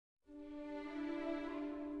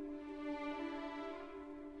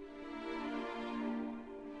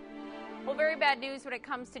very bad news when it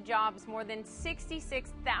comes to jobs. More than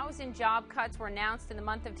 66,000 job cuts were announced in the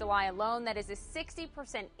month of July alone. That is a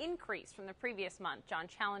 60% increase from the previous month. John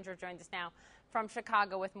Challenger joins us now from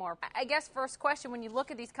Chicago with more. I guess first question, when you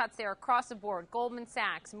look at these cuts, they're across the board. Goldman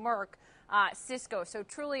Sachs, Merck, Cisco, so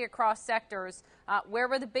truly across sectors. Where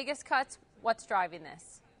were the biggest cuts? What's driving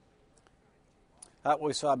this?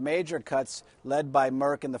 We saw major cuts led by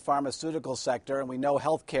Merck in the pharmaceutical sector, and we know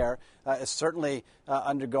healthcare is certainly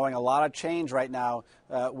undergoing a lot of change right now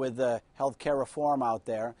with the healthcare reform out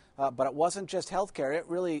there. But it wasn't just healthcare. It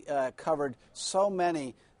really covered so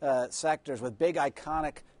many sectors with big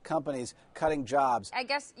iconic companies cutting jobs. I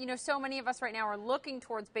guess, so many of us right now are looking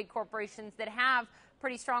towards big corporations that have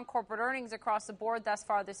pretty strong corporate earnings across the board thus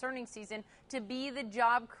far this earnings season to be the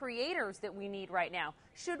job creators that we need right now.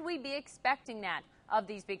 Should we be expecting that of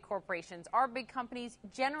these big corporations? Are big companies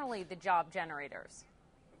generally the job generators?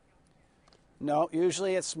 No,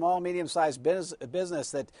 usually it's small, medium-sized business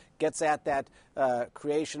that gets at that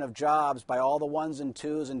creation of jobs by all the ones and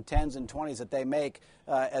twos and tens and 20s that they make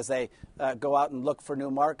as they go out and look for new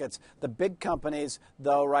markets. The big companies,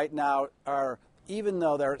 though, right now are, even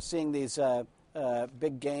though they're seeing these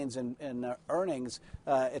big gains in earnings,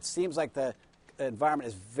 it seems like the environment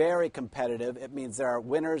is very competitive. It means there are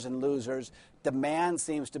winners and losers. Demand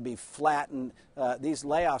seems to be flat, and these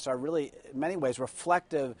layoffs are really, in many ways,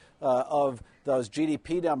 reflective of those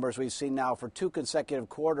GDP numbers we've seen now for 2 consecutive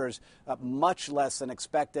quarters, much less than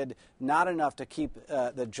expected, not enough to keep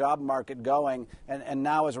the job market going. And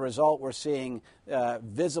now, as a result, we're seeing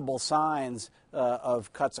visible signs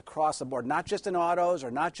of cuts across the board, not just in autos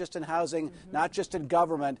or not just in housing, not just in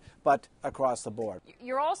government, but across the board.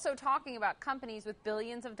 You're also talking about companies with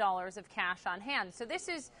billions of dollars of cash on hand. So this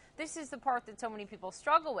is the part that so many people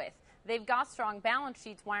struggle with. They've got strong balance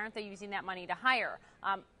sheets. Why aren't they using that money to hire?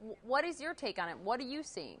 What is your take on it? What are you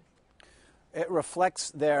seeing? It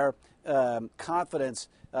reflects their confidence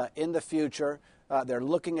in the future. They're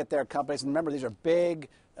looking at their companies. And remember, these are big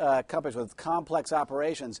companies with complex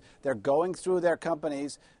operations. They're going through their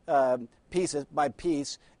companies pieces by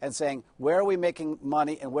piece and saying, where are we making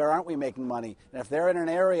money and where aren't we making money? And if they're in an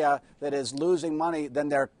area that is losing money, then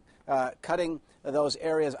they're cutting those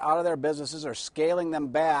areas out of their businesses or scaling them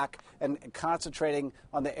back and concentrating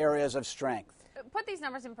on the areas of strength. Put these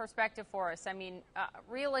numbers in perspective for us. I mean,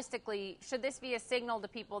 realistically, should this be a signal to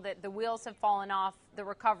people that the wheels have fallen off the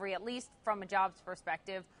recovery, at least from a jobs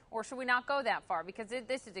perspective, or should we not go that far? Because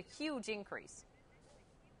this is a huge increase.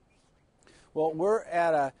 Well, we're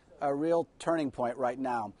at a real turning point right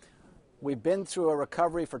now. We've been through a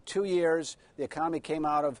recovery for 2 years. The economy came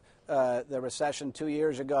out of the recession 2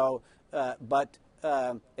 years ago, but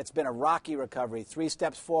it's been a rocky recovery. 3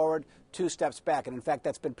 steps forward, 2 steps back. And in fact,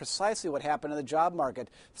 that's been precisely what happened in the job market.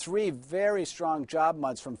 3 very strong job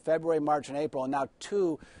months from February, March, and April, and now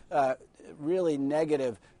 2 really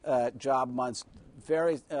negative job months,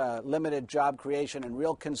 very limited job creation and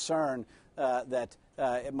real concern that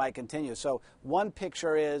it might continue. So one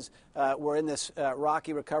picture is we're in this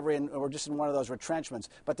rocky recovery and we're just in one of those retrenchments.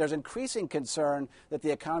 But there's increasing concern that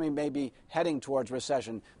the economy may be heading towards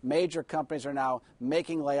recession. Major companies are now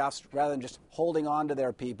making layoffs rather than just holding on to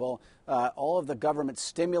their people. All of the government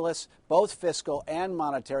stimulus, both fiscal and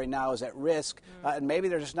monetary, now is at risk. And maybe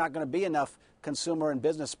there's just not going to be enough consumer and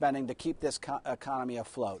business spending to keep this economy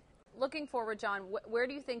afloat. Looking forward, John, where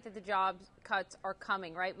do you think that the job cuts are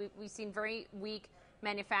coming, right? We've seen very weak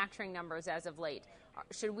manufacturing numbers as of late.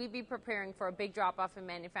 Should we be preparing for a big drop-off in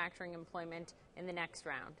manufacturing employment in the next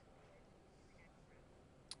round?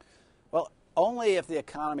 Well, only if the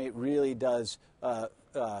economy really does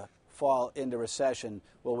fall into recession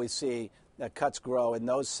will we see cuts grow in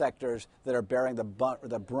those sectors that are bearing the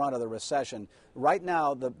brunt of the recession. Right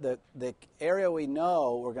now, the area we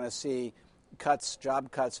know we're going to see cuts,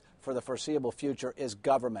 job cuts for the foreseeable future is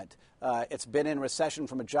government. It's been in recession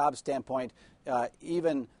from a job standpoint,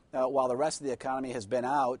 even while the rest of the economy has been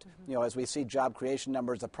out. As we see job creation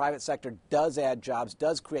numbers, the private sector does add jobs,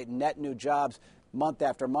 does create net new jobs month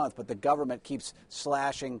after month, but the government keeps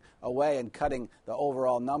slashing away and cutting the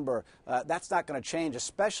overall number. That's not going to change,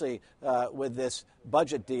 especially with this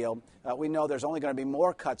budget deal. We know there's only going to be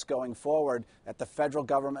more cuts going forward at the federal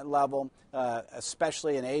government level,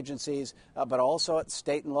 especially in agencies, but also at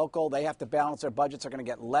state and local. They have to balance their budgets. They're going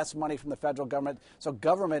to get less money from the federal government. So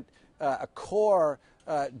government, a core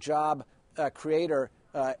job creator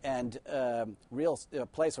and real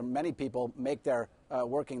place where many people make their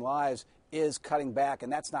working lives, is cutting back, and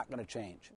that's not going to change.